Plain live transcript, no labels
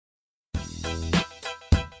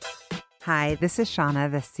Hi, this is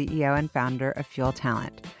Shauna, the CEO and founder of Fuel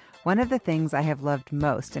Talent. One of the things I have loved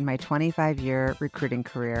most in my 25-year recruiting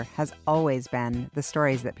career has always been the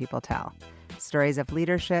stories that people tell. Stories of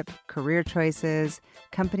leadership, career choices,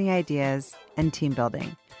 company ideas, and team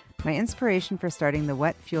building. My inspiration for starting the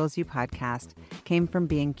What Fuels You podcast came from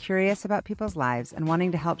being curious about people's lives and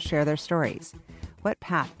wanting to help share their stories. What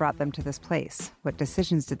path brought them to this place? What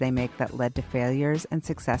decisions did they make that led to failures and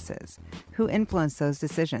successes? Who influenced those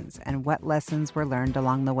decisions, and what lessons were learned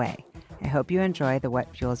along the way? I hope you enjoy the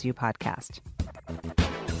What Fuels You podcast.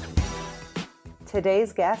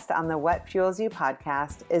 Today's guest on the What Fuels You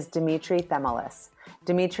podcast is Dimitri Themelis.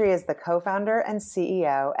 Dimitri is the co-founder and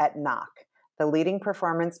CEO at Knock, the leading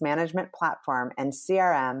performance management platform and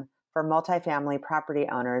CRM for multifamily property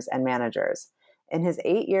owners and managers. In his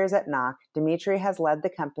 8 years at Knock, Dimitri has led the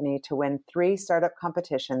company to win 3 startup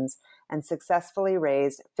competitions and successfully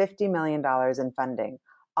raised $50 million in funding,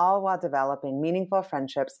 all while developing meaningful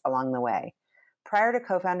friendships along the way. Prior to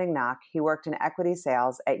co-founding Knock, he worked in equity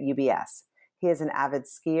sales at UBS. He is an avid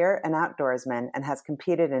skier and outdoorsman and has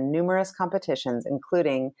competed in numerous competitions,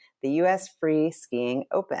 including the U.S. Free Skiing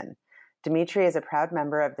Open. Dimitri is a proud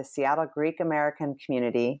member of the Seattle Greek American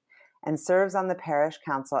community and serves on the parish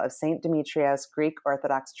council of St. Demetrios Greek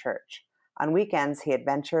Orthodox Church. On weekends, he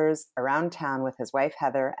adventures around town with his wife,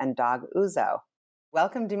 Heather, and dog, Uzo.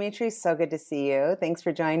 Welcome, Dimitri. So good to see you. Thanks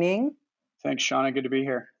for joining. Thanks, Shauna. Good to be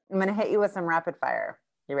here. I'm going to hit you with some rapid fire.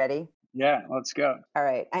 You ready? Yeah, let's go. All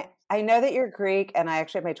right. I know that you're Greek, and I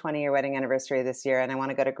actually have my 20-year wedding anniversary this year, and I want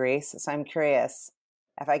to go to Greece. So I'm curious,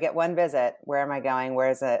 if I get one visit, where am I going? Where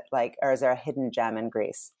is it like, or is there a hidden gem in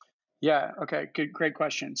Greece? Yeah. Okay. Great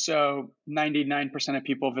question. So 99% of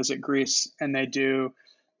people visit Greece and they do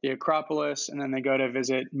the Acropolis and then they go to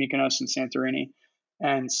visit Mykonos and Santorini.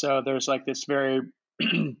 And so there's like this very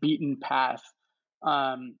beaten path.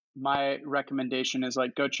 My recommendation is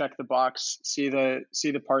like, go check the box, see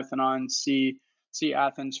the Parthenon, see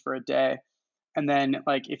Athens for a day. And then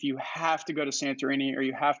like, if you have to go to Santorini or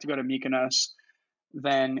you have to go to Mykonos,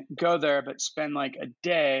 then go there, but spend like a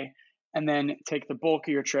day and then take the bulk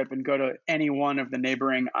of your trip and go to any one of the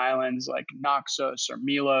neighboring islands like Naxos or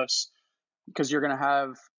Milos, because you're going to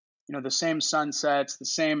have, the same sunsets, the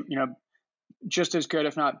same, just as good,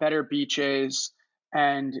 if not better beaches.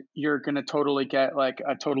 And you're going to totally get like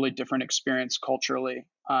a totally different experience culturally.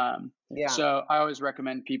 So I always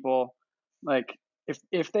recommend people like,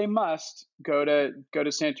 if they must go to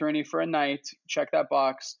Santorini for a night, check that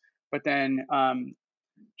box, but then,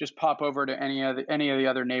 just pop over to any of the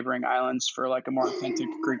other neighboring islands for like a more authentic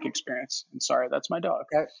Greek experience. And sorry, that's my dog.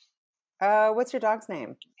 What's your dog's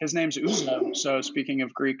name? His name's Uzo. So speaking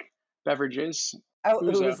of Greek beverages. Oh,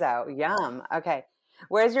 Uzo. Yum. Okay.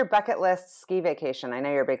 Where's your bucket list ski vacation? I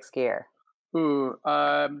know you're a big skier.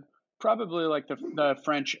 Probably like the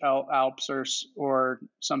French Alps or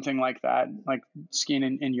something like that. Like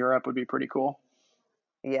skiing in Europe would be pretty cool.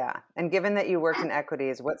 Yeah. And given that you work in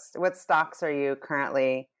equities, what stocks are you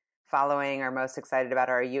currently following or most excited about?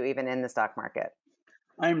 Or are you even in the stock market?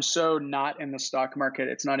 I'm so not in the stock market.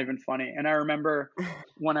 It's not even funny. And I remember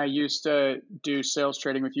when I used to do sales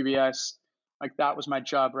trading with UBS, like that was my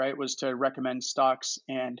job, right? Was to recommend stocks.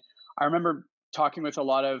 And I remember talking with a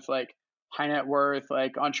lot of like high net worth,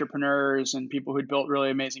 like entrepreneurs and people who'd built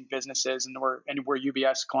really amazing businesses and were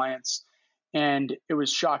UBS clients. And it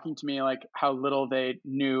was shocking to me, like how little they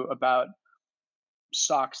knew about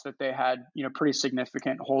stocks that they had, pretty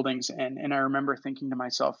significant holdings in. And I remember thinking to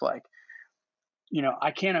myself, like,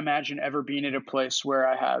 I can't imagine ever being at a place where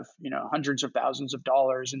I have, hundreds of thousands of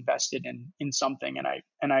dollars invested in something.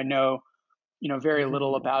 And I know, very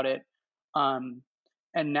little about it. And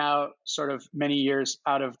now sort of many years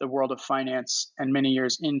out of the world of finance and many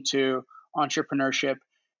years into entrepreneurship,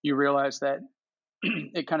 you realize that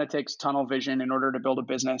it kind of takes tunnel vision in order to build a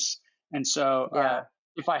business. And so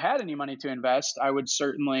if I had any money to invest, I would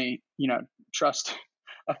certainly, trust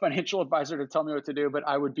a financial advisor to tell me what to do, but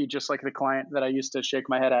I would be just like the client that I used to shake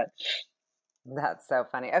my head at. That's so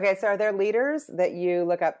funny. Okay. So are there leaders that you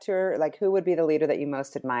look up to, or like who would be the leader that you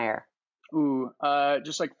most admire?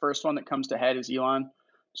 Just like first one that comes to head is Elon.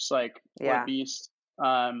 Just like what a beast.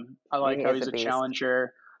 I like how he's a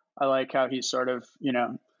challenger. I like how he's sort of,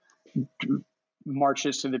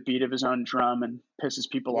 marches to the beat of his own drum and pisses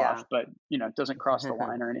people off, but doesn't cross the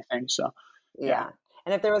line or anything. So yeah.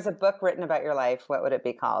 And if there was a book written about your life, what would it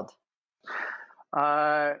be called?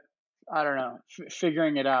 I don't know,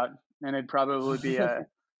 figuring it out. And it'd probably be a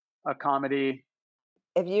comedy.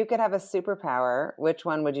 If you could have a superpower, which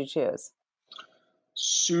one would you choose?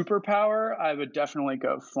 Superpower, I would definitely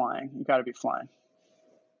go flying. You got to be flying.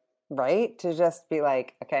 right? To just be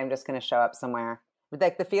like, okay, I'm just going to show up somewhere.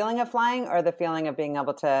 Like the feeling of flying or the feeling of being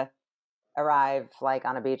able to arrive like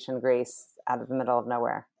on a beach in Greece out of the middle of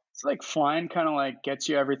nowhere. It's like flying kind of like gets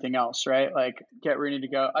you everything else, right? Like get ready to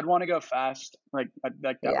go. I'd want to go fast. Like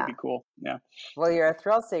that would Yeah. be cool. Yeah. Well, you're a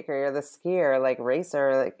thrill seeker. You're the skier, like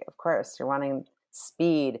racer. Like, of course, you're wanting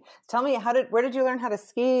speed. Tell me, where did you learn how to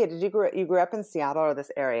ski? Did you grew up in Seattle or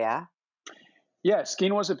this area? Yeah,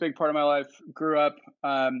 skiing was a big part of my life. Grew up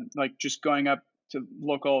like just going up to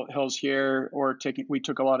local hills here, or taking. We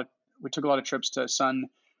took a lot of trips to Sun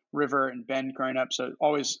River and Bend growing up. So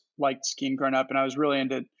always liked skiing growing up, and I was really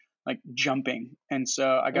into like jumping, and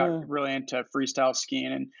so I got Mm, really into freestyle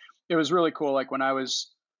skiing, and it was really cool. Like when I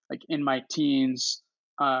was like in my teens,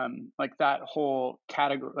 like that whole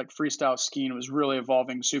category, like freestyle skiing, was really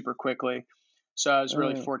evolving super quickly. So I was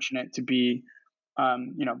really mm, fortunate to be,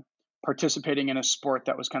 you know, participating in a sport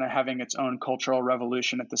that was kind of having its own cultural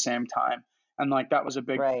revolution at the same time. And like that was a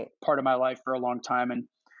big right. part of my life for a long time. And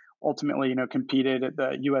ultimately, competed at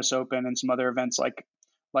the US Open and some other events like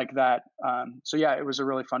that. So yeah, it was a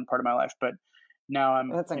really fun part of my life. But now I'm,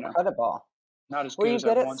 That's incredible. not as Were good you as I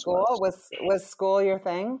good at once school? was. Was school your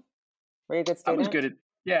thing? Were you a good I was student? good at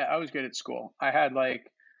Yeah, I was good at school. I had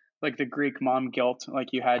like the Greek mom guilt. Like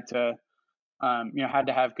you had to had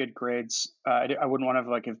to have good grades. I wouldn't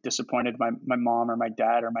want to have disappointed my mom or my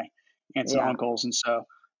dad or my aunts and Yeah. uncles, and so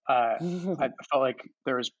I felt like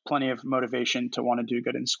there was plenty of motivation to want to do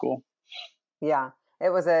good in school. Yeah. It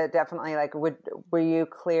was a definitely like were you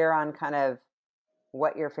clear on kind of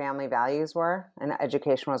what your family values were? And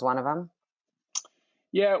education was one of them?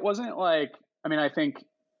 Yeah, it wasn't like I mean, I think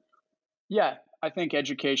yeah, I think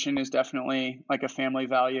education is definitely like a family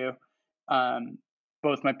value. Um,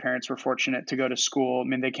 Both my parents were fortunate to go to school. I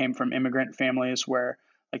mean, they came from immigrant families where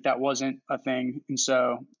like that wasn't a thing, and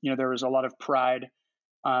so there was a lot of pride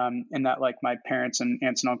in that. Like my parents and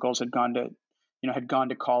aunts and uncles had gone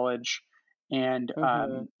to college, and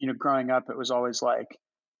Mhm. growing up, it was always like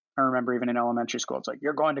I remember even in elementary school, it's like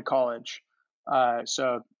you're going to college.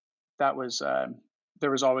 So that was there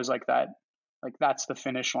was always like that, like that's the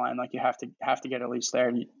finish line. Like you have to get at least there.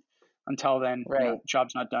 And until then, Right.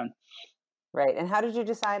 job's not done. Right. And how did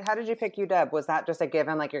you pick UW? Was that just a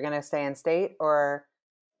given, like you're going to stay in state, or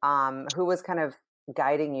who was kind of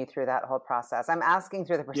guiding you through that whole process? I'm asking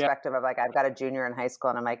through the Yeah, perspective of like, I've got a junior in high school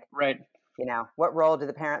and I'm like, right. what role do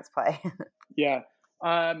the parents play? Yeah.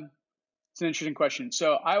 It's an interesting question.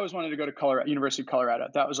 So I always wanted to go to Colorado, University of Colorado.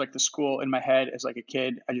 That was like the school in my head as like a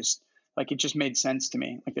kid. I just like it just made sense to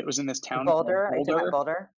me. Like it was in this town called Boulder? Are you talking about Boulder.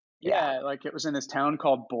 Boulder? Yeah. Yeah, like it was in this town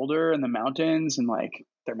called Boulder in the mountains, and like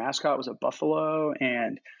their mascot was a buffalo,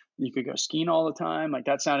 and you could go skiing all the time. Like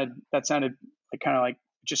that sounded like kind of like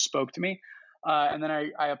just spoke to me. And then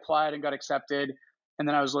I applied and got accepted, and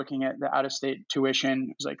then I was looking at the out of state tuition.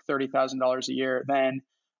 It was like $30,000 a year then,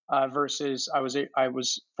 versus I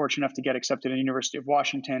was fortunate enough to get accepted at the University of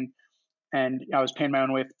Washington, and I was paying my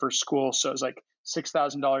own way for school, so it was like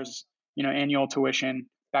 $6,000 annual tuition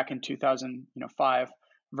back in 2005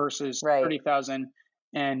 versus Right. 30,000,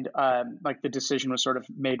 and like the decision was sort of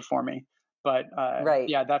made for me. But Right.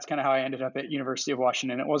 yeah, that's kind of how I ended up at University of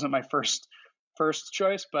Washington. It wasn't my first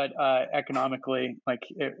choice, but economically, like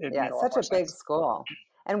it Yeah. made a It's lot such more a big sense. school.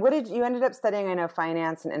 And what did you ended up studying? I know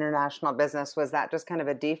finance and international business. Was that just kind of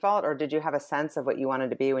a default, or did you have a sense of what you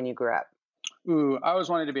wanted to be when you grew up? Ooh, I always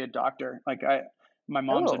wanted to be a doctor. My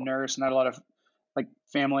mom's a Oh, nurse, and I had a lot of like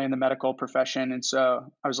family in the medical profession, and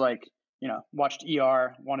so I was like, watched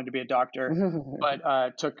ER, wanted to be a doctor,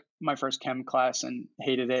 but took my first chem class and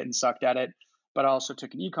hated it and sucked at it. But I also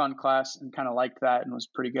took an econ class and kind of liked that and was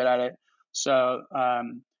pretty good at it. So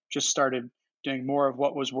just started doing more of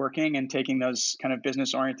what was working and taking those kind of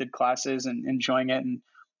business oriented classes and enjoying it, and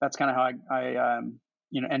that's kind of how I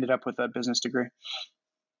ended up with a business degree.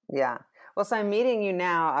 yeah. Well, so I'm meeting you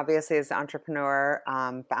now, obviously, as an entrepreneur,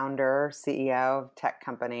 founder, CEO of tech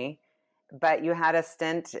company, but you had a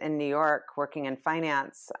stint in New York working in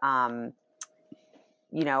finance. I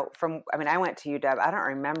went to UW. I don't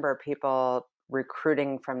remember people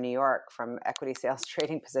recruiting from New York from equity sales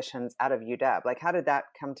trading positions out of UW. Like, how did that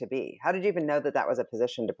come to be? How did you even know that that was a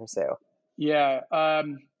position to pursue? Yeah.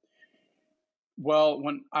 Well,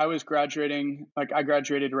 when I was graduating, like I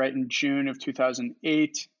graduated right in June of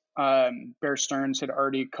 2008. Bear Stearns had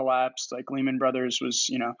already collapsed. Like Lehman Brothers was,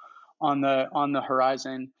 on the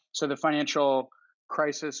horizon. So the financial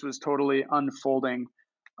crisis was totally unfolding.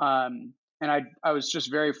 And I was just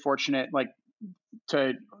very fortunate, like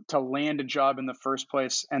to land a job in the first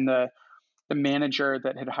place. And the manager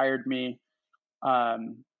that had hired me,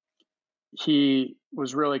 um, he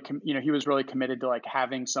was really, he was really committed to like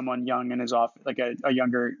having someone young in his office, like a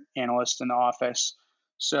younger analyst in the office.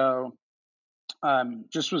 So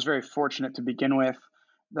just was very fortunate to begin with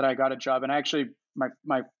that I got a job. And actually,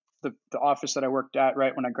 the office that I worked at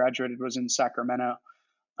right when I graduated was in Sacramento,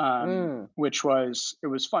 which was, it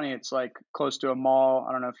was funny. It's like close to a mall.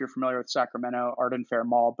 I don't know if you're familiar with Sacramento, Arden Fair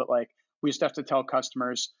Mall, but like we used to have to tell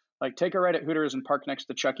customers, like, take a right at Hooters and park next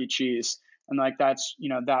to Chuck E. Cheese. And like, that's,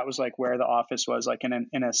 that was like where the office was, like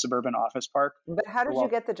in a suburban office park. But how did you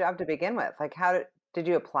get the job to begin with? Like, did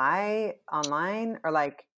you apply online, or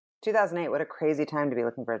like 2008? What a crazy time to be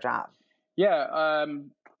looking for a job. Yeah.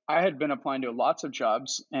 I had been applying to lots of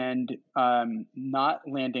jobs and not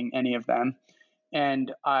landing any of them.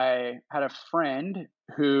 And I had a friend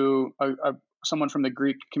who, someone from the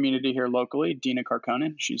Greek community here locally, Dina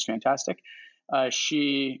Karkonen. She's fantastic. I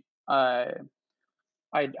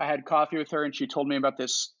had coffee with her, and she told me about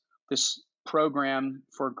this program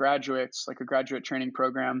for graduates, like a graduate training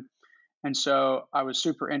program. And so I was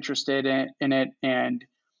super interested in it, and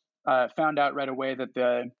found out right away that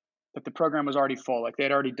the program was already full. Like they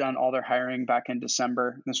had already done all their hiring back in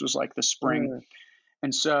December. This was like the spring.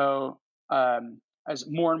 And so as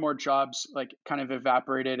more and more jobs like kind of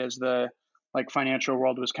evaporated, as the like financial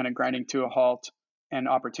world was kind of grinding to a halt, and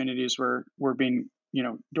opportunities were being,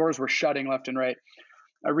 doors were shutting left and right,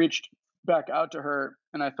 I reached back out to her,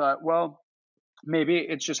 and I thought, well, maybe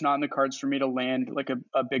it's just not in the cards for me to land like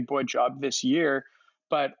a big boy job this year,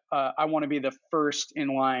 but I want to be the first in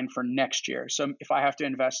line for next year. So if I have to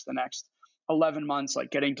invest the next 11 months,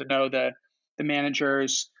 like getting to know the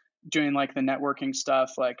managers, doing like the networking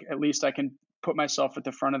stuff, like at least I can put myself at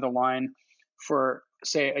the front of the line for,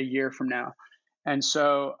 say, a year from now. And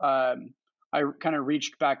so I kind of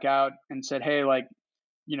reached back out and said, hey, like,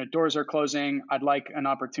 doors are closing. I'd like an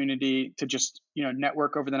opportunity to just,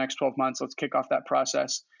 network over the next 12 months. Let's kick off that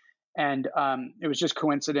process. And it was just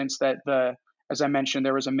coincidence that as I mentioned,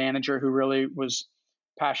 there was a manager who really was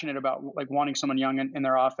passionate about like wanting someone young in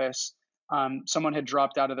their office. Someone had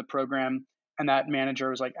dropped out of the program, and that manager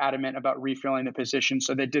was like adamant about refilling the position.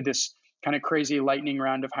 So they did this kind of crazy lightning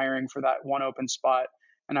round of hiring for that one open spot,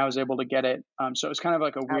 and I was able to get it. So it was kind of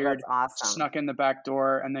like a weird, awesome. Snuck in the back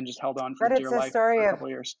door and then just held on for dear life for a couple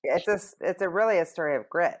of years. It's really a story of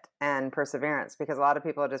grit and perseverance, because a lot of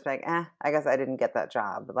people are just like, I guess I didn't get that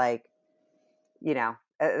job. Like,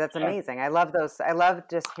 that's amazing. I love those. I love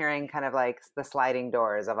just hearing kind of like the sliding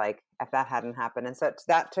doors of like, if that hadn't happened. And so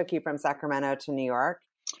that took you from Sacramento to New York.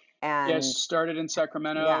 And yes, started in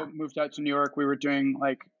Sacramento, moved out to New York. We were doing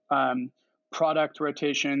like product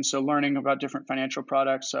rotation, so learning about different financial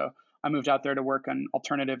products. So I moved out there to work on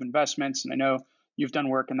alternative investments, and I know you've done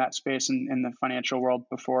work in that space in the financial world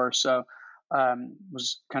before. So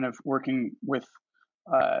was kind of working with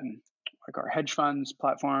like our hedge funds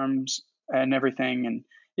platforms and everything. And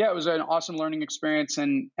yeah, it was an awesome learning experience.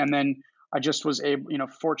 And then I just was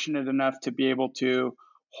fortunate enough to be able to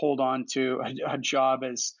hold on to a job,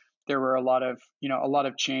 as there were a lot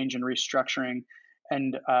of change and restructuring.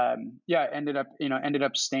 And ended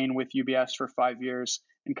up staying with UBS for 5 years,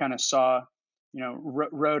 and kind of saw,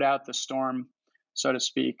 rode out the storm, so to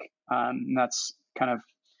speak. And that's kind of,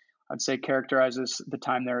 I'd say, characterizes the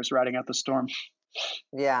time there as riding out the storm.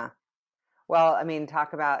 Yeah. Well, I mean,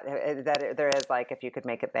 talk about that. There is like, if you could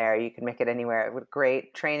make it there, you could make it anywhere. With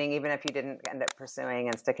great training, even if you didn't end up pursuing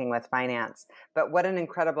and sticking with finance. But what an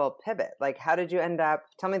incredible pivot. Like, how did you end up?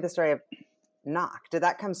 Tell me the story of Knock. Did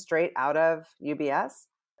that come straight out of UBS?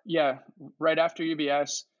 Yeah, right after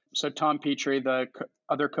UBS. So Tom Petrie, the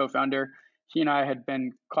other co-founder, he and I had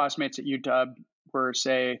been classmates at UW. We're,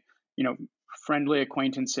 say, friendly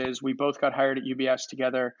acquaintances. We both got hired at UBS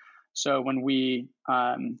together. So when we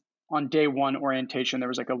on day one orientation, there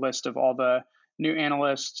was like a list of all the new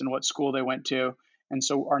analysts and what school they went to. And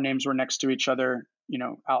so our names were next to each other,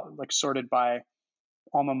 out like sorted by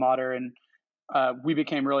alma mater. And we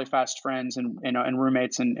became really fast friends and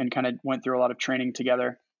roommates, and kind of went through a lot of training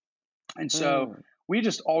together. And so we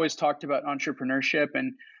just always talked about entrepreneurship.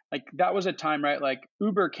 And like that was a time, right? Like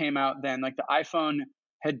Uber came out then, like the iPhone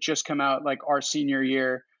had just come out like our senior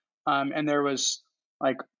year. And there was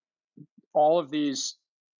like all of these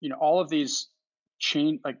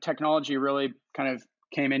change, like technology really kind of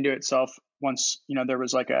came into itself once, there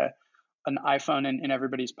was like an iPhone in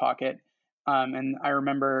everybody's pocket. And I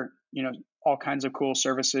remember, all kinds of cool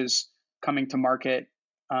services coming to market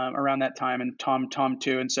around that time, and Tom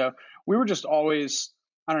too. And so we were just always,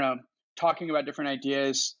 I don't know, talking about different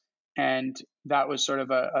ideas, and that was sort of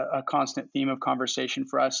a constant theme of conversation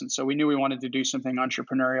for us. And so we knew we wanted to do something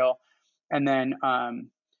entrepreneurial. And then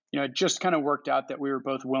it just kind of worked out that we were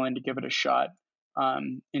both willing to give it a shot.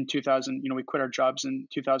 In 2000, we quit our jobs in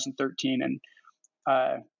 2013, and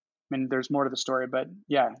I mean, there's more to the story, but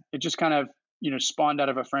yeah, it just kind of, spawned out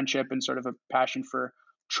of a friendship and sort of a passion for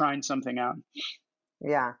trying something out.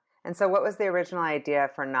 Yeah. And so what was the original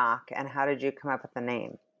idea for Knock, and how did you come up with the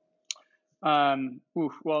name?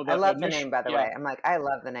 Well, I love the name, by the way. I'm like, I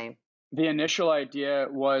love the name. The initial idea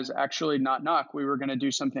was actually not Knock. We were going to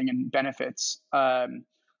do something in benefits.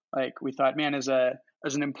 Like we thought, man, as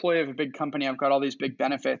an employee of a big company, I've got all these big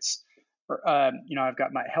benefits. I've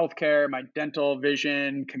got my healthcare, my dental,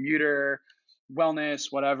 vision, commuter,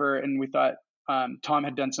 wellness, whatever. And we thought Tom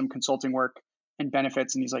had done some consulting work in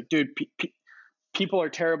benefits, and he's like, dude, people are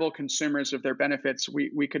terrible consumers of their benefits.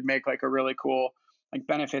 We could make like a really cool like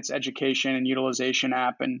benefits education and utilization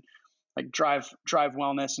app, and like drive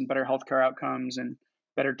wellness and better healthcare outcomes and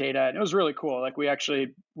better data. And it was really cool. Like we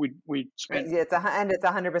spent. It's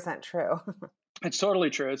 100% true. It's totally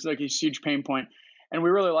true. It's like a huge pain point, and we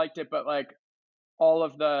really liked it. But like all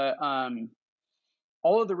of the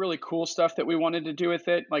really cool stuff that we wanted to do with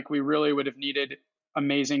it, like we really would have needed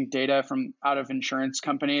amazing data from out of insurance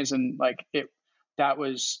companies, and like that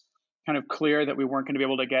was kind of clear that we weren't going to be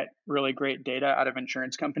able to get really great data out of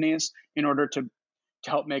insurance companies in order to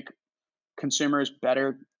help make consumers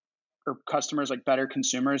better, or customers like better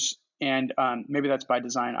consumers. And maybe that's by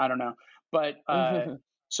design, I don't know. But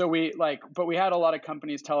so we had a lot of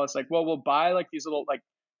companies tell us like, well, we'll buy like these little, like,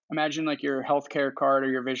 imagine like your healthcare card or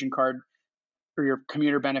your vision card or your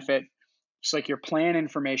commuter benefit, just like your plan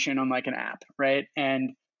information on like an app, right?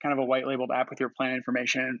 And kind of a white labeled app with your plan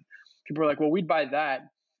information. And people were like, well, we'd buy that.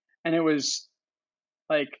 And it was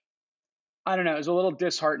like, I don't know, it was a little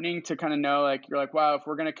disheartening to kind of know, like, you're like, wow, if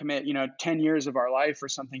we're going to commit, 10 years of our life or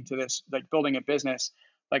something to this, like building a business,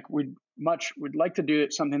 like we'd like to do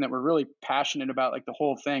something that we're really passionate about, like the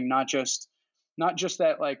whole thing, not just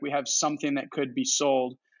that, like we have something that could be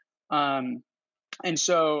sold. And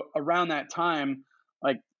so around that time,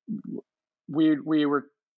 like we were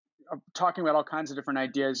talking about all kinds of different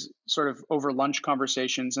ideas sort of over lunch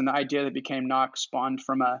conversations. And the idea that became Knock spawned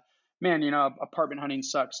from apartment hunting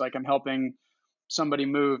sucks. Like I'm helping somebody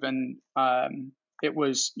move. And it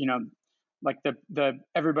was, like the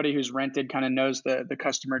everybody who's rented kind of knows the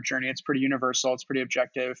customer journey. It's pretty universal. It's pretty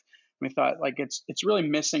objective. We thought like it's really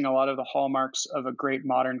missing a lot of the hallmarks of a great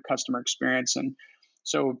modern customer experience. And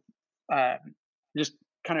so just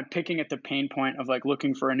kind of picking at the pain point of like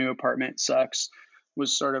looking for a new apartment sucks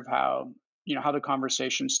was sort of how the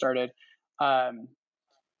conversation started. And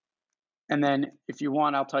then if you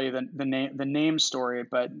want, I'll tell you the name story,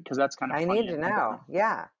 but because that's kind of I need to know.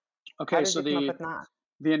 Yeah. Okay. How did you come up with Knock?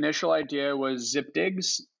 The initial idea was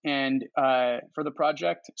ZipDigs, and for the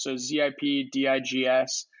project, so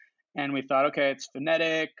ZIPDIGS, and we thought, okay, it's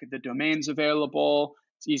phonetic, the domain's available,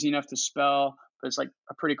 it's easy enough to spell, but it's like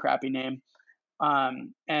a pretty crappy name.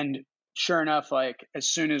 And sure enough, like as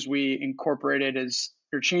soon as we incorporated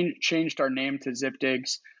changed our name to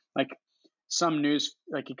ZipDigs, like some news,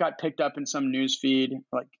 like it got picked up in some news feed,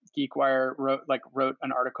 like GeekWire wrote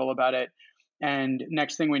an article about it. And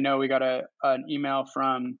next thing we know, we got an email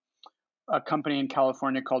from a company in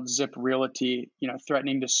California called Zip Realty,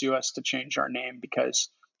 threatening to sue us to change our name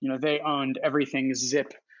because, they owned everything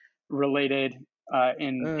Zip related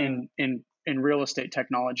in real estate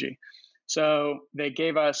technology. So they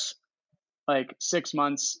gave us like 6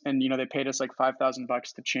 months, and they paid us like $5,000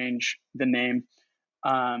 to change the name,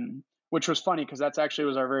 which was funny because that's actually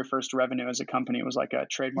was our very first revenue as a company. It was like a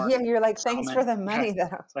trademark. Yeah, you're like, thanks for the money. Yeah.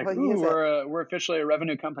 It's like, we're officially a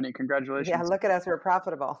revenue company. Congratulations. Yeah, look at us, we're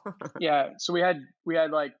profitable. Yeah, so we had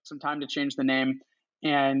like some time to change the name,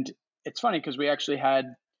 and it's funny because we actually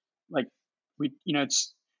had like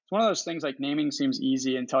it's one of those things, like naming seems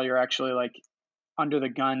easy until you're actually like under the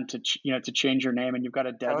gun to change your name, and you've got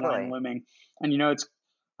a deadline looming, and it's,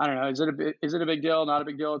 I don't know, is it a big deal? Not a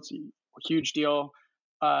big deal. It's a huge deal.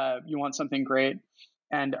 You want something great.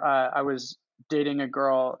 And I was dating a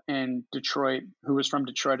girl in Detroit who was from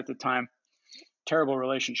Detroit at the time. Terrible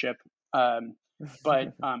relationship.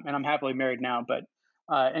 But and I'm happily married now. But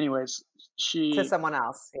anyways, to someone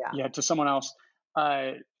else. Yeah. Yeah, to someone else.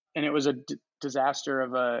 And it was a disaster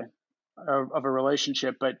of a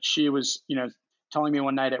relationship. But she was, telling me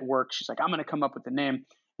one night at work, she's like, I'm going to come up with the name.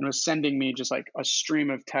 And was sending me just like a stream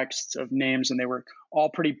of texts of names, and they were all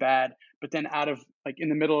pretty bad. But then out of like in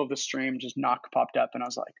the middle of the stream, just Knock popped up, and I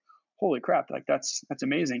was like, holy crap, like that's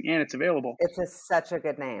amazing, and it's available. It's such a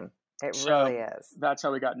good name. It really is. That's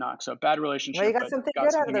how we got Knock. So bad relationship. Well, you got something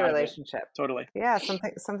good out of the relationship. Totally. Yeah,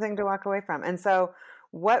 something to walk away from. And so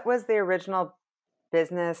what was the original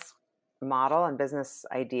business model and business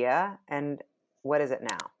idea, and what is it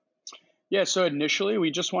now? Yeah, so initially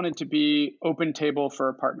we just wanted to be open table for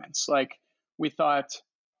apartments. Like we thought,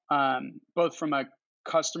 both from a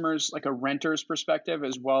customer's, like a renter's perspective,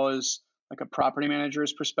 as well as like a property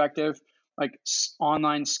manager's perspective, like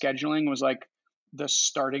online scheduling was like the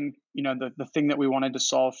starting, the thing that we wanted to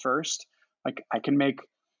solve first. Like I can make,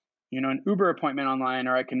 an Uber appointment online,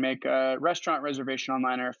 or I can make a restaurant reservation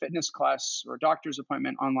online, or a fitness class or a doctor's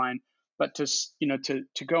appointment online. But to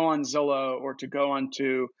go on Zillow or to go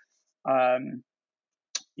onto um,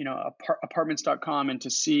 apartments.com and to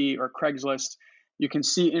see, or Craigslist, you can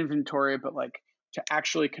see inventory, but like to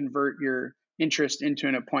actually convert your interest into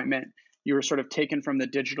an appointment, you were sort of taken from the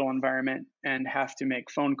digital environment and have to make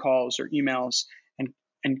phone calls or emails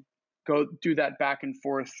and go do that back and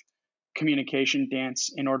forth communication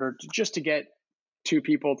dance in order to get two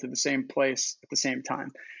people to the same place at the same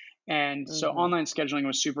time. And so online scheduling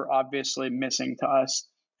was super obviously missing to us,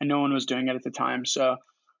 and no one was doing it at the time. So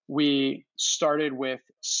we started with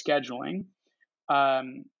scheduling.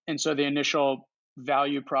 And so the initial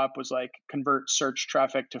value prop was like convert search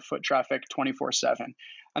traffic to foot traffic 24/7.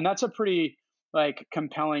 And that's a pretty like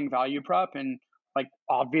compelling value prop. And like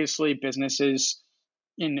obviously businesses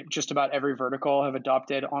in just about every vertical have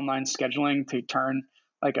adopted online scheduling to turn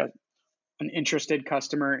like an interested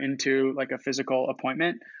customer into like a physical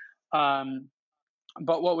appointment.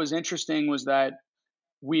 But what was interesting was that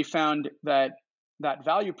we found that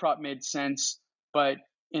value prop made sense, but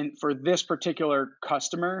for this particular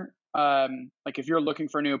customer, like if you're looking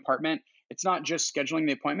for a new apartment, it's not just scheduling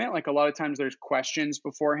the appointment. Like a lot of times there's questions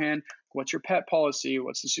beforehand. What's your pet policy?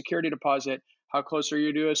 What's the security deposit? How close are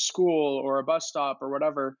you to a school or a bus stop or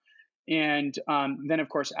whatever? And then of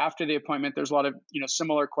course, after the appointment, there's a lot of,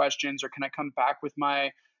 similar questions, or can I come back with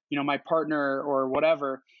my, my partner or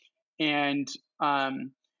whatever? And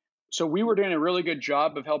so we were doing a really good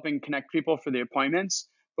job of helping connect people for the appointments,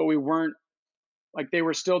 but we weren't like, they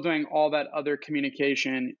were still doing all that other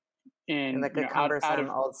communication in like a cumbersome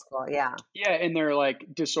old school. Yeah. Yeah. In their like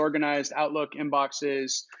disorganized Outlook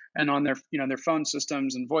inboxes and on their, their phone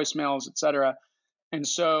systems and voicemails, et cetera. And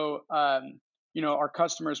so, our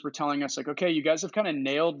customers were telling us like, okay, you guys have kind of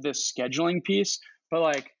nailed this scheduling piece, but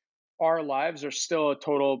like our lives are still a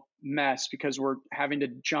total mess because we're having to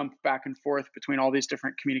jump back and forth between all these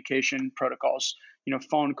different communication protocols,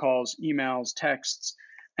 phone calls, emails, texts,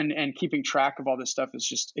 and keeping track of all this stuff is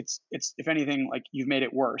just, it's if anything, like you've made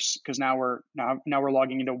it worse, because now we're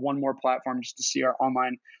logging into one more platform just to see our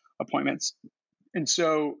online appointments. And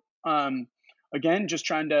so, again, just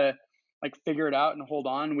trying to like figure it out and hold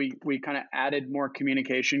on, we kind of added more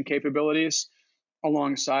communication capabilities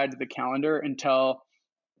alongside the calendar until,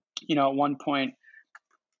 at one point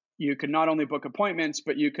you could not only book appointments,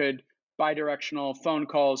 but you could bi-directional phone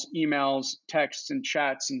calls, emails, texts, and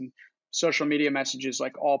chats, and social media messages,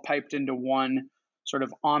 like all piped into one sort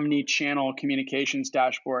of omni-channel communications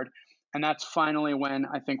dashboard. And that's finally when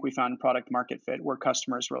I think we found product market fit, where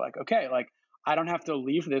customers were like, okay, like I don't have to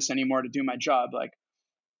leave this anymore to do my job. Like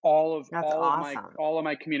all of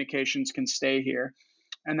my communications can stay here.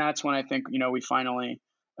 And that's when I think, we finally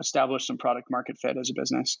established some product market fit as a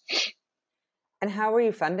business. And how were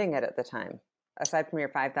you funding it at the time, aside from your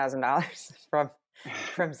 $5,000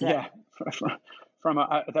 from Zip? Yeah, from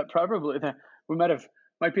that probably that we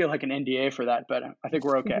might be like an NDA for that, but I think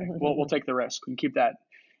we're okay. We'll take the risk and keep that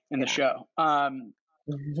in the show.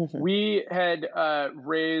 We had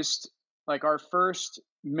raised like our first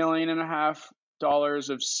 $1.5 million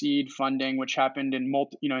of seed funding, which happened in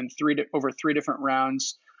over three different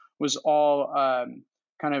rounds, was all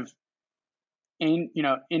kind of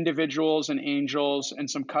individuals and angels and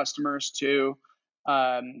some customers too.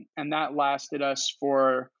 And that lasted us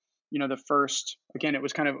for, the first, again, it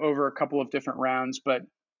was kind of over a couple of different rounds, but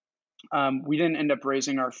we didn't end up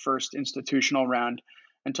raising our first institutional round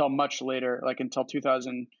until much later, like until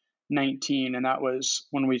 2019. And that was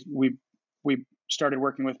when we started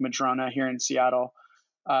working with Madrona here in Seattle.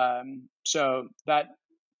 So that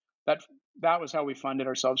was how we funded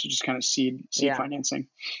ourselves, just kind of seed financing.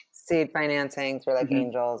 Seed financing through like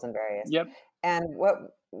angels and various. Yep. And what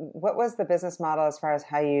was the business model as far as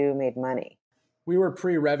how you made money? We were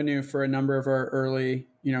pre-revenue for a number of our early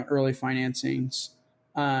financings.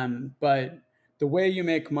 But the way you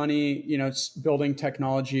make money, it's building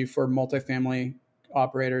technology for multifamily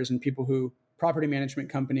operators and property management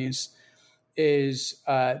companies, is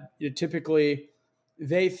typically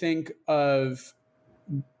they think of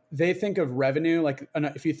revenue. Like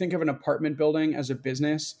if you think of an apartment building as a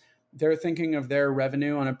business, they're thinking of their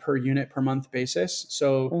revenue on a per unit per month basis.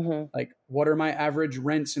 So like, what are my average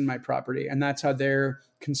rents in my property? And that's how they're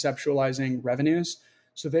conceptualizing revenues.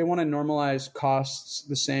 So they want to normalize costs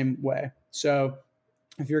the same way. So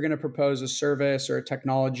if you're going to propose a service or a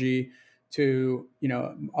technology to,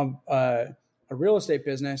 a real estate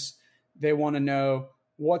business, they want to know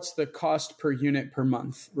what's the cost per unit per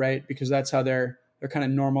month, right? Because that's how they're kind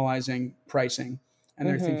of normalizing pricing. And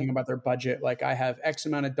they're thinking about their budget. Like, I have X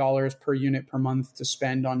amount of dollars per unit per month to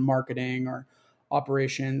spend on marketing or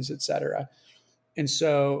operations, et cetera. And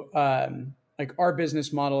so, like, our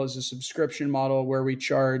business model is a subscription model where we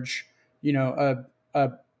charge,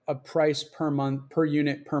 a price per month, per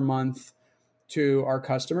unit per month to our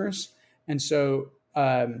customers. And so,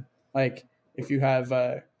 like, if you have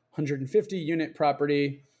a 150 unit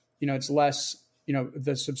property, it's less,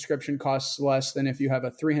 the subscription costs less than if you have a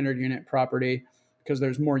 300 unit property, because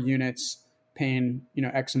there's more units paying,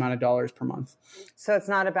 X amount of dollars per month. So it's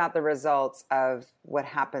not about the results of what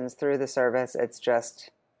happens through the service. It's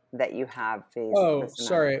just that you have these. Oh,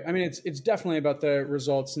 sorry. I mean, it's definitely about the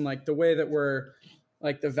results, and like the way that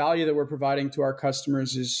the value that we're providing to our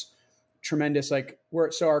customers is tremendous. Like,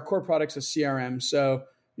 so our core product's a CRM. So,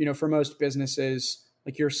 for most businesses,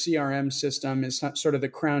 like, your CRM system is sort of the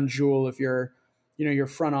crown jewel of your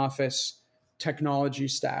front office technology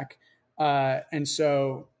stack. And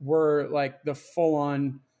so we're like the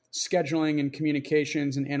full-on scheduling and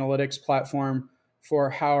communications and analytics platform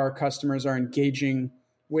for how our customers are engaging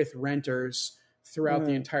with renters throughout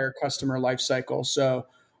the entire customer life cycle. So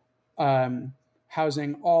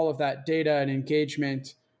housing all of that data and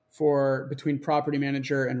engagement between property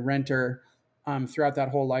manager and renter throughout that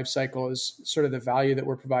whole life cycle is sort of the value that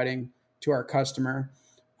we're providing to our customer.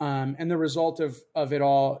 And the result of it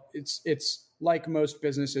all, it's like most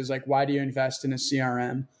businesses, like, why do you invest in a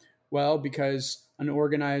CRM? Well, because an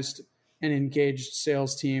organized and engaged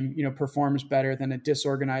sales team, performs better than a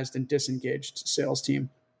disorganized and disengaged sales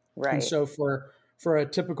team. Right. And so for a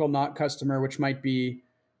typical Knock customer, which might be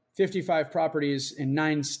 55 properties in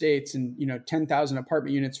 9 states and, 10,000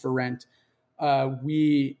 apartment units for rent,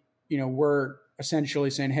 we're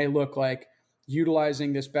essentially saying, hey, look, like,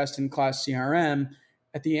 utilizing this best-in-class CRM,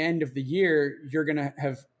 at the end of the year, you're going to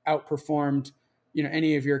have outperformed,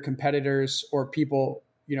 any of your competitors or people,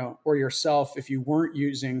 or yourself, if you weren't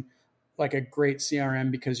using like a great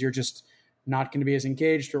CRM, because you're just not going to be as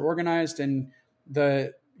engaged or organized. And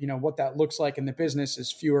what that looks like in the business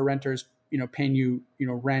is fewer renters, paying you,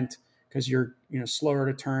 rent, because you're, slower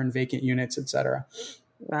to turn vacant units, et cetera.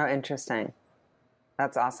 Oh, interesting.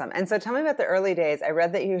 That's awesome. And so tell me about the early days. I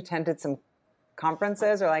read that you attended some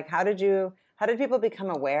conferences, or like, how did people become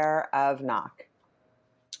aware of Knock?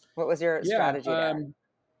 What was your strategy there?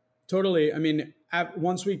 Totally. I mean,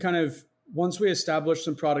 once we established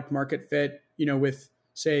some product market fit, with,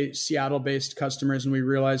 say, Seattle-based customers, and we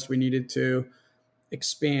realized we needed to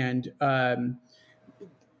expand,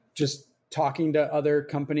 just talking to other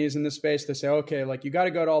companies in the space, they say, okay, like, you got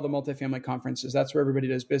to go to all the multifamily conferences. That's where everybody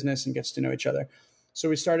does business and gets to know each other. So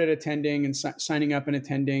we started attending and signing up and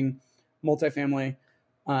attending multifamily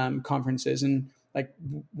conferences. And like,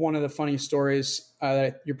 one of the funny stories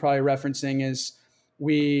that you're probably referencing is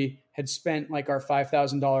we had spent like our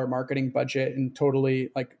 $5,000 marketing budget and totally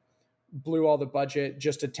like blew all the budget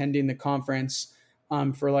just attending the conference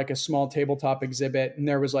for like a small tabletop exhibit. And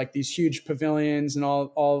there was like these huge pavilions and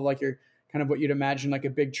all like your kind of what you'd imagine like a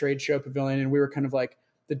big trade show pavilion. And we were kind of like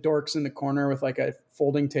the dorks in the corner with like a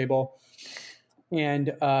folding table. And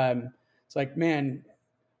it's like, man,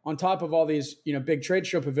 on top of all these, big trade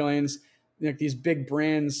show pavilions, like these big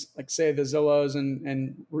brands, like say the Zillows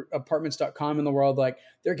and apartments.com in the world, like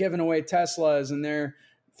they're giving away Teslas and they're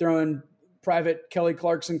throwing private Kelly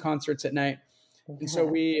Clarkson concerts at night. And so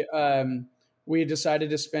we decided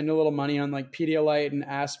to spend a little money on like Pedialyte and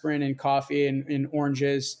aspirin and coffee and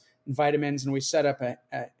oranges and vitamins. And we set up a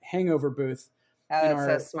hangover booth. Oh,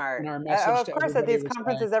 that's so smart. Of course, at these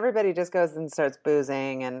conferences, everybody just goes and starts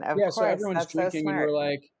boozing, and of course, so everyone's drinking, and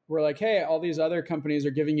we're like, hey, all these other companies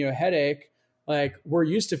are giving you a headache. Like, we're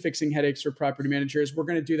used to fixing headaches for property managers. We're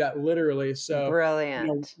going to do that literally. So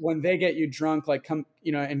brilliant. When they get you drunk, like come,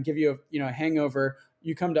 and give you a hangover,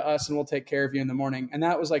 you come to us and we'll take care of you in the morning. And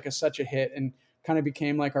that was like such a hit, and kind of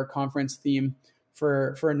became like our conference theme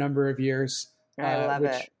for a number of years. I love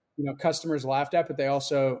it. Customers laughed at, but they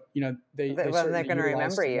also, they're going to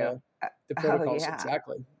remember you. The protocols. Yeah.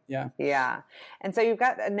 Exactly. Yeah. Yeah. And so you've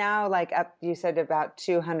got now you said about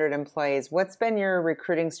 200 employees. What's been your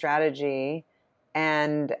recruiting strategy,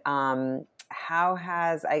 and how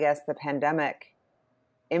has, I guess, the pandemic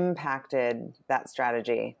impacted that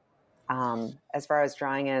strategy? as far as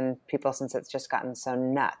drawing in people since it's just gotten so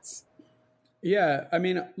nuts? Yeah, I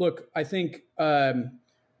mean, look, I think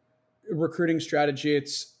recruiting strategy,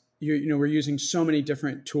 it's we're using so many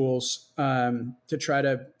different tools to try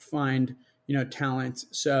to find talent.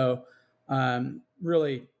 So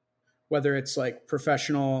really, whether it's like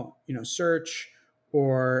professional search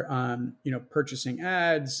or purchasing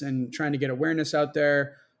ads and trying to get awareness out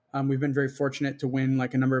there. We've been very fortunate to win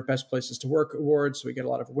like a number of best places to work awards, so we get a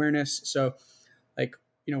lot of awareness. So like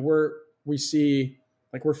we see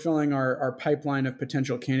like we're filling our pipeline of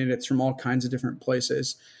potential candidates from all kinds of different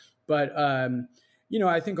places. But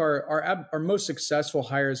I think our most successful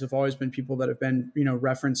hires have always been people that have been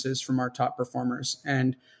references from our top performers,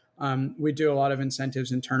 and we do a lot of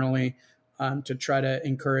incentives internally to try to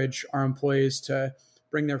encourage our employees to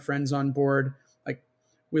bring their friends on board. Like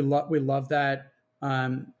we love that.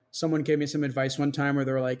 Someone gave me some advice one time where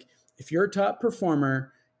they were like, if your top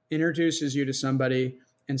performer introduces you to somebody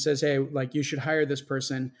and says, hey, like you should hire this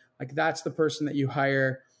person, like that's the person that you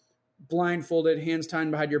hire blindfolded, hands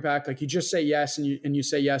tied behind your back. Like you just say yes, and you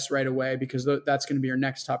say yes right away, because that's going to be your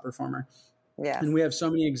next top performer. Yes. And we have so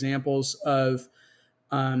many examples of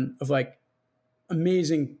like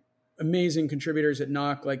amazing contributors at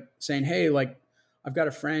Knock, like saying, hey, like I've got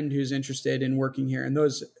a friend who's interested in working here. And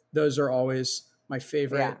those are always my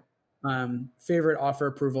favorite, favorite offer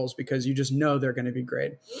approvals, because you just know they're going to be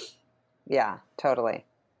great. Yeah, totally.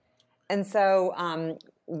 And so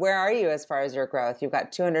where are you as far as your growth? You've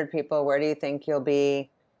got 200 people. Where do you think you'll be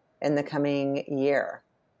in the coming year?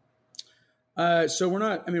 So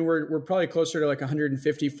we're probably closer to like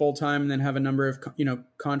 150 full-time, and then have a number of,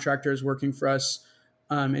 contractors working for us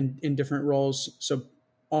in different roles. So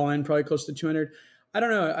all in probably close to 200. I don't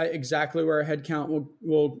know exactly where our headcount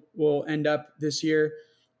will end up this year.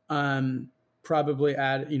 Probably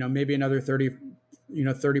add, maybe another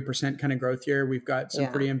 30% kind of growth year. We've got some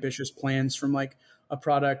pretty ambitious plans from like a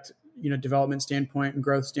product, development standpoint and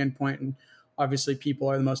growth standpoint. And obviously people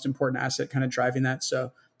are the most important asset kind of driving that.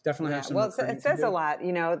 So definitely have some. Well, it says a lot,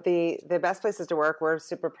 the best places to work. We're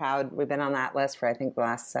super proud. We've been on that list for, I think, the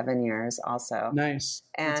last 7 years also. Nice.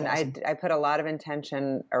 And awesome. I put a lot of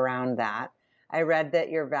intention around that. I read that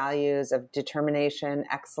your values of determination,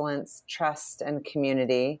 excellence, trust, and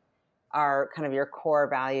community are kind of your core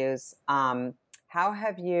values. How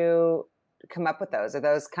have you come up with those? Are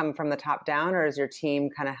those come from the top down, or is your team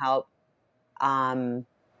kind of help kind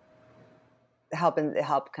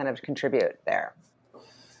of contribute there?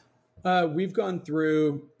 We've gone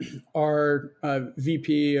through our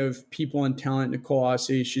VP of People and Talent, Nicole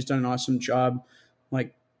Ossie. She's done an awesome job,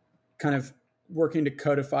 like kind of working to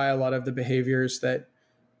codify a lot of the behaviors that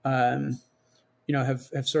have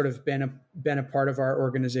sort of been a part of our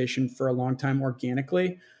organization for a long time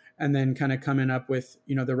organically, and then kind of coming up with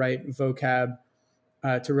the right vocab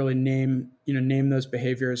to really name those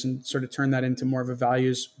behaviors and sort of turn that into more of a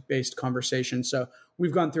values-based conversation. So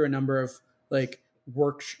we've gone through a number of like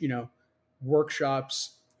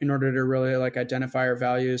workshops in order to really like identify our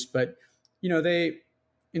values, but they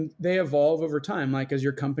evolve over time. Like as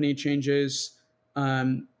your company changes,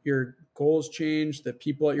 your goals change, the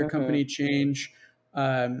people at your company change,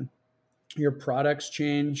 your products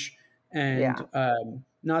change, and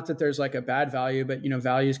not that there's like a bad value, but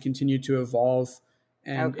values continue to evolve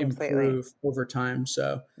and improve over time.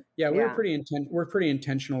 So we're pretty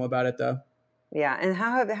intentional about it though. Yeah. And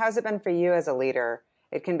how's it been for you as a leader?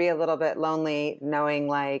 It can be a little bit lonely knowing,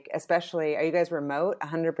 like, especially, are you guys remote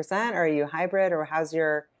 100%, or are you hybrid, or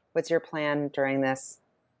what's your plan during this,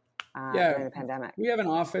 during the pandemic? We have an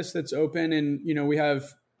office that's open, and, we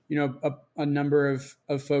have, a number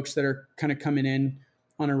of folks that are kind of coming in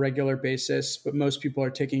on a regular basis, but most people are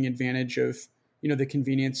taking advantage of, the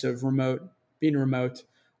convenience of being remote.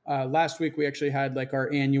 Last week, we actually had like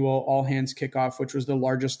our annual all hands kickoff, which was the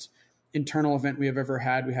largest internal event we have ever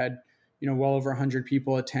had. We had, well over 100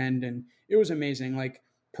 people attend, and it was amazing. Like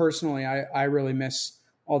personally, I really miss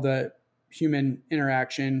all the human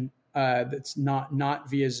interaction that's not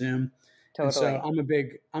via Zoom. Totally. And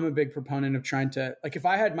so I'm a big proponent of trying to, like, if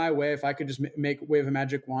I had my way, if I could just wave a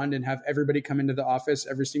magic wand and have everybody come into the office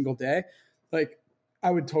every single day, like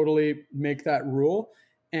I would totally make that rule,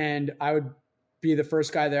 and I would be the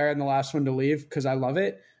first guy there and the last one to leave because I love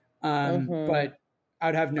it. But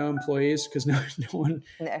I'd have no employees because no one.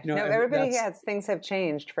 Everybody has, things have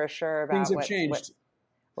changed for sure about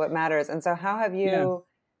what matters. And so how have you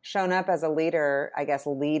shown up as a leader, I guess,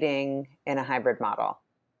 leading in a hybrid model?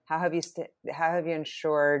 How have you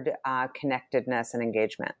ensured connectedness and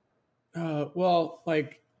engagement? Well,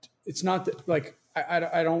 like, it's not that, like,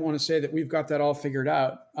 I don't want to say that we've got that all figured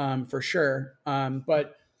out for sure.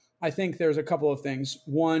 But I think there's a couple of things.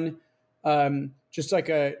 One, just like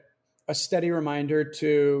a steady reminder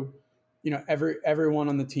to, everyone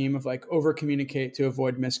on the team of like over communicate to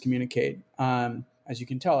avoid miscommunicate. As you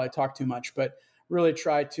can tell, I talk too much, but really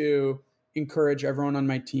try to encourage everyone on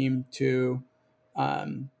my team to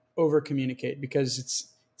over communicate, because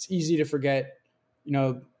it's easy to forget,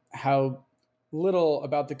 how little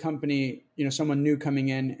about the company, someone new coming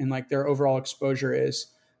in and like their overall exposure is.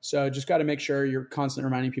 So just got to make sure you're constantly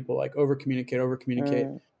reminding people like over communicate.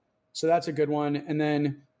 So that's a good one. And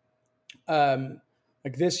then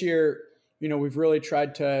like this year, we've really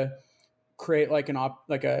tried to create like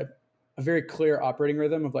a very clear operating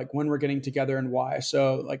rhythm of like when we're getting together and why.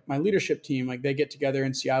 So like my leadership team, like they get together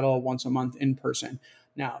in Seattle once a month in person.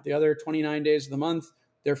 Now the other 29 days of the month,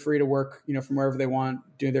 they're free to work, from wherever they want,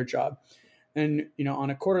 do their job. And, on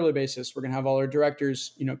a quarterly basis, we're going to have all our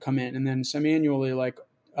directors, come in, and then semi-annually, like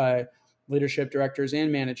leadership directors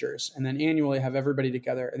and managers, and then annually have everybody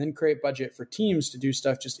together, and then create budget for teams to do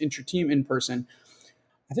stuff just intra-team in person.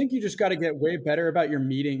 I think you just got to get way better about your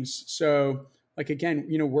meetings. So like, again,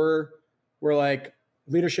 we're like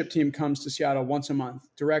leadership team comes to Seattle once a month,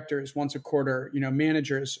 directors once a quarter,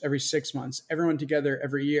 managers every 6 months, everyone together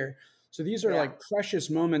every year. So these are like precious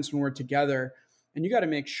moments when we're together, and you got to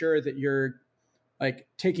make sure that you're like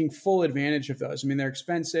taking full advantage of those. I mean, they're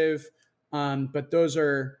expensive, but those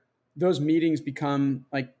meetings become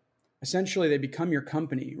like, essentially they become your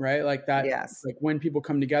company, right? Like that, like when people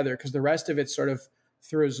come together, because the rest of it's sort of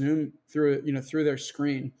through a Zoom, through their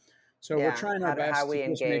screen. So we're trying our best to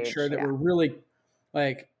just make sure that we're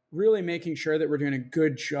really making sure that we're doing a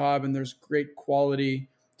good job and there's great quality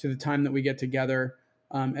to the time that we get together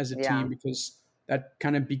as a team, because that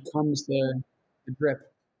kind of becomes the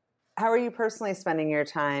drip. How are you personally spending your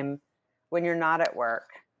time when you're not at work,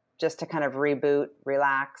 just to kind of reboot,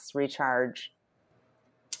 relax, recharge?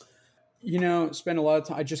 Spend a lot of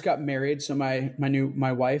time. I just got married. So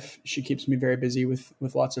my wife, she keeps me very busy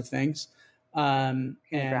with lots of things. And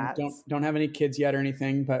don't have any kids yet or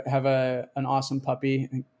anything, but have an awesome puppy. I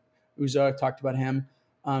think Uzo, I've talked about him.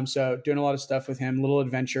 So doing a lot of stuff with him, little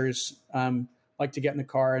adventures, like to get in the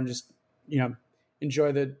car and just,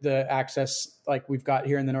 enjoy the access like we've got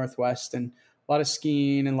here in the Northwest, and a lot of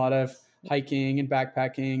skiing and a lot of hiking and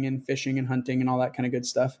backpacking and fishing and hunting and all that kind of good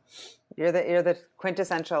stuff. You're the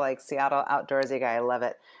quintessential like Seattle outdoorsy guy. I love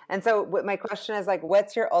it. And so my question is like,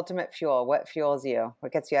 what's your ultimate fuel? What fuels you?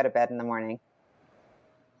 What gets you out of bed in the morning?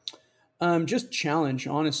 Just challenge,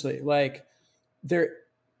 honestly. Like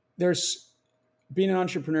there's being an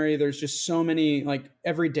entrepreneur, there's just so many, like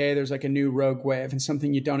every day there's like a new rogue wave and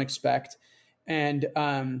something you don't expect. And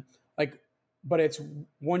but it's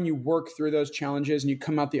when you work through those challenges and you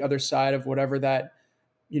come out the other side of whatever that,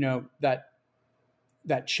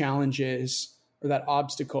 that challenge is, or that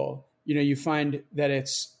obstacle, you find that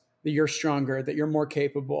you're stronger, that you're more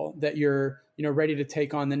capable, that you're, ready to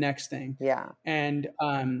take on the next thing. Yeah. And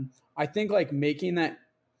I think like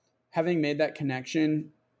having made that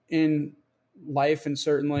connection in life, and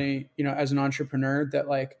certainly, as an entrepreneur, that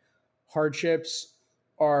like hardships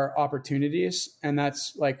are opportunities, and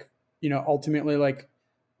that's like, ultimately like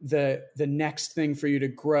the next thing for you to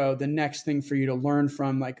grow, the next thing for you to learn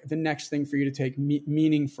from, like the next thing for you to take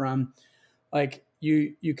meaning from. Like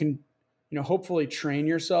you can, hopefully train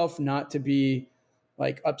yourself not to be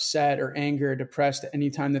like upset or angry or depressed at any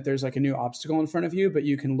time that there's like a new obstacle in front of you, but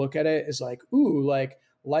you can look at it as like, ooh, like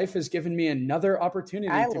life has given me another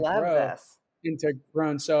opportunity to grow into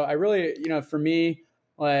grown. So I really, for me,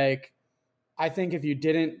 like, I think if you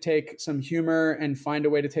didn't take some humor and find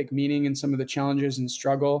a way to take meaning in some of the challenges and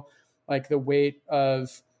struggle, like the weight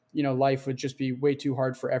of, life would just be way too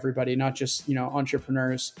hard for everybody, not just,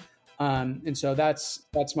 entrepreneurs. And so that's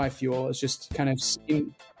my fuel, is just kind of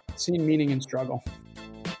seeing meaning in struggle.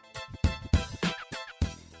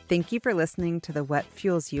 Thank you for listening to the What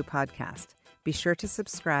Fuels You podcast. Be sure to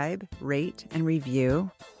subscribe, rate, and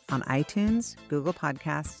review on iTunes, Google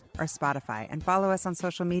Podcasts, or Spotify, and follow us on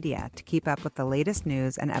social media to keep up with the latest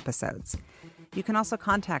news and episodes. You can also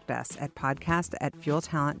contact us at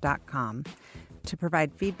podcast@fueltalent.com to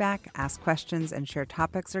provide feedback, ask questions, and share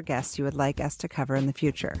topics or guests you would like us to cover in the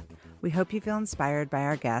future. We hope you feel inspired by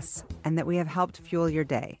our guests and that we have helped fuel your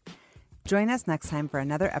day. Join us next time for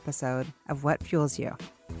another episode of What Fuels You.